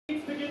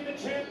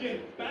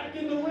champion back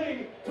in the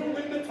ring to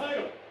win the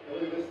title.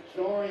 Look at this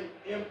jarring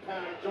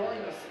impact,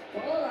 jarring the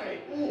spine.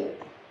 Ooh,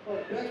 for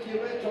Becky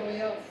Lynch on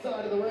the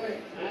outside of the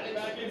ring. And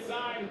back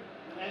inside.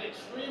 At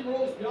Extreme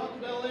Rules, Bianca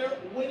Belair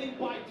winning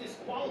by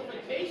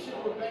disqualification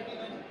over Becky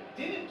Lynch.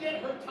 Didn't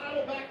get her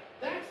title back.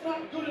 That's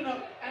not good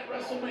enough at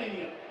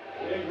WrestleMania.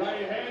 Big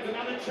right hands, and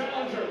now the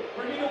challenger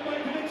bringing the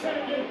fight to the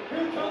champion.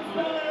 Here comes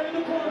Belair in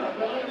the corner.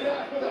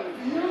 Belair with a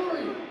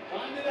fury.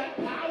 Finally, that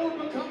power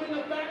becoming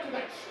a factor,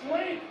 that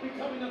strength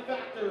becoming a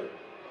factor.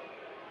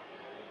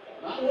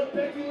 Not what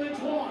Becky Lynch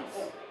wants.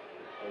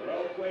 A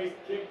well-placed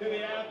kick to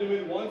the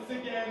abdomen once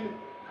again.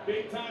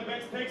 Big time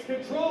Bex takes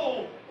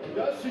control.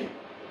 Does she?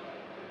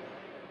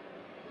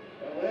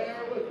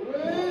 Belair with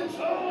Lynch.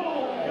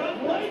 Oh, got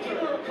breaking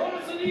her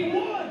across the knee.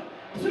 1,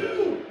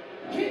 2.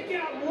 Kick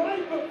out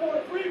right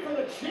before 3 for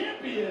the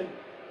champion.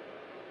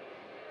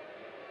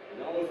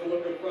 And almost a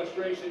look of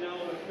frustration now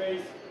on the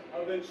face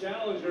of the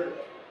challenger.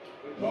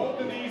 But both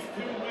of these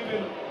two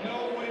women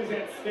know what is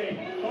at stake.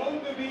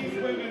 Both of these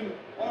women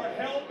are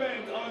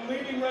hell-bent on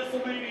leaving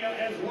WrestleMania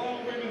as Raw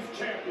Women's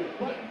Champion.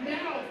 But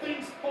now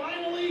things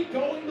finally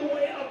going the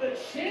way of the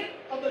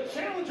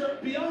challenger,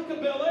 Bianca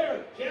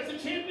Belair. She has a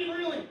champion,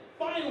 really,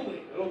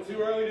 finally. A little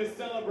too early to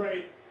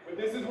celebrate, but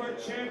this is where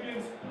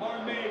champions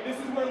are made. This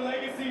is where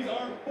legacies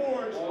are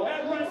forged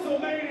at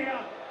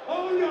WrestleMania.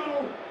 Oh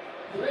no!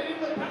 Creating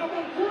the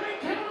powerbomb, great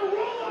counter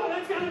rollout.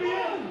 That's got to be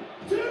it.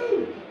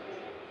 2.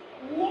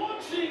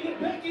 Launching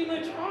Becky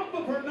Lynch off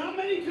of her. Not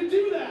many could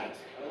do that.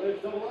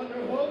 Lynch double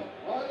underhook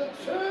on the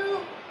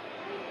champ.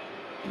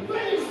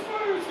 Face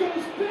first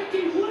goes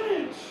Becky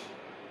Lynch.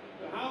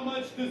 How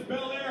much does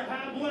Belair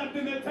have left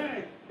in the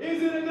tank?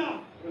 Is it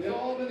enough?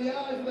 Resolved in the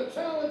eyes of the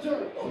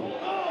challenger.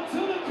 Oh, to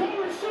the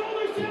cover,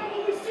 shoulders down.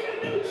 Will we see a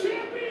new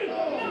champion?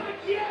 Not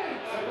yet.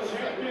 The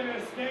champion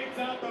escapes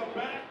out the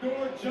back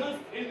door just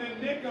in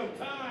the nick of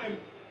time.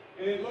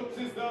 And it looks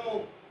as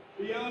though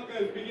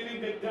Bianca is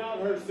beginning to doubt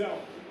herself.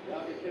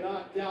 Bianca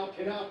cannot doubt,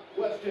 cannot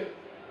question.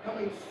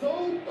 Coming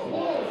so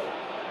close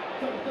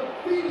to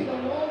defeating the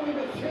Raw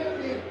Women's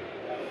Champion.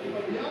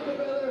 But Bianca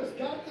Belair has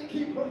got to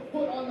keep her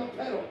foot on the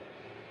pedal.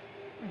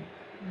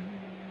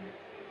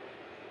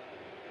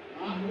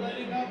 Not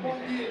letting up on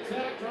the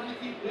attack, trying to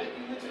keep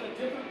Becky Lynch in a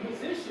different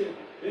position.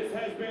 This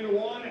has been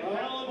one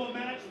hell of a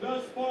match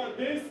thus far.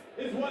 This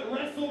is what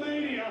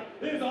WrestleMania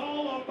is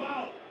all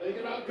about.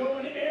 Thinking about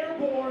going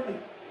airborne.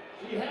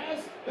 She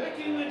has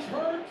Becky Lynch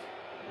hurt.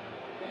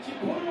 Can she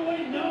put her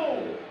away?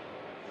 No.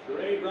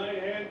 Straight right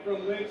hand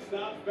from Lynch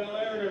stops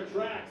Belair in her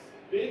tracks.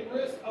 Big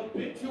risk, a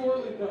bit too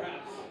early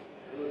perhaps.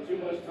 A little too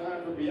much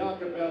time for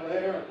Bianca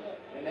Belair.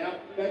 And now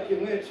Becky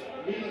Lynch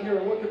meeting her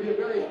in what could be a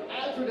very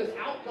hazardous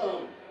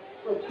outcome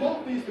for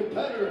both these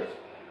competitors.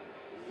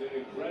 This is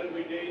an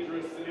incredibly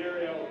dangerous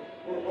scenario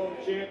for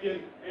both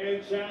champion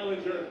and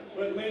challenger.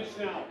 But Lynch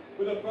now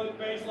with a front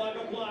face lock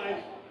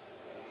applied,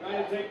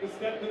 trying to take the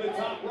step to the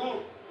top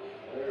rope.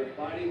 They're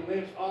fighting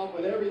Lynch off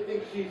with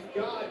everything she's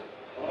got.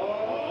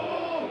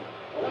 Oh!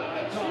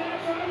 Got the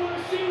champ right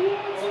where she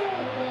wants her!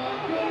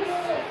 The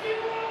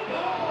second rope!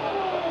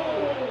 Oh!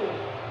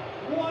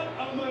 What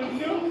a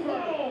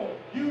maneuver!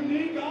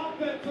 Unique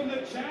offense from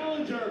the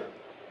challenger.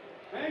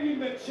 Hanging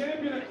the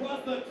champion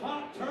across the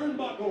top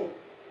turnbuckle.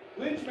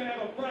 Lynch may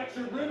have a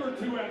fractured rib or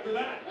two after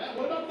that. And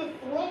what about the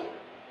throat?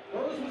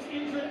 Hers was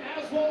injured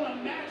as well in a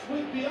match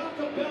with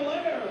Bianca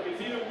Belair. You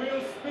see the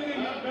wheels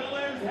spinning of Belair.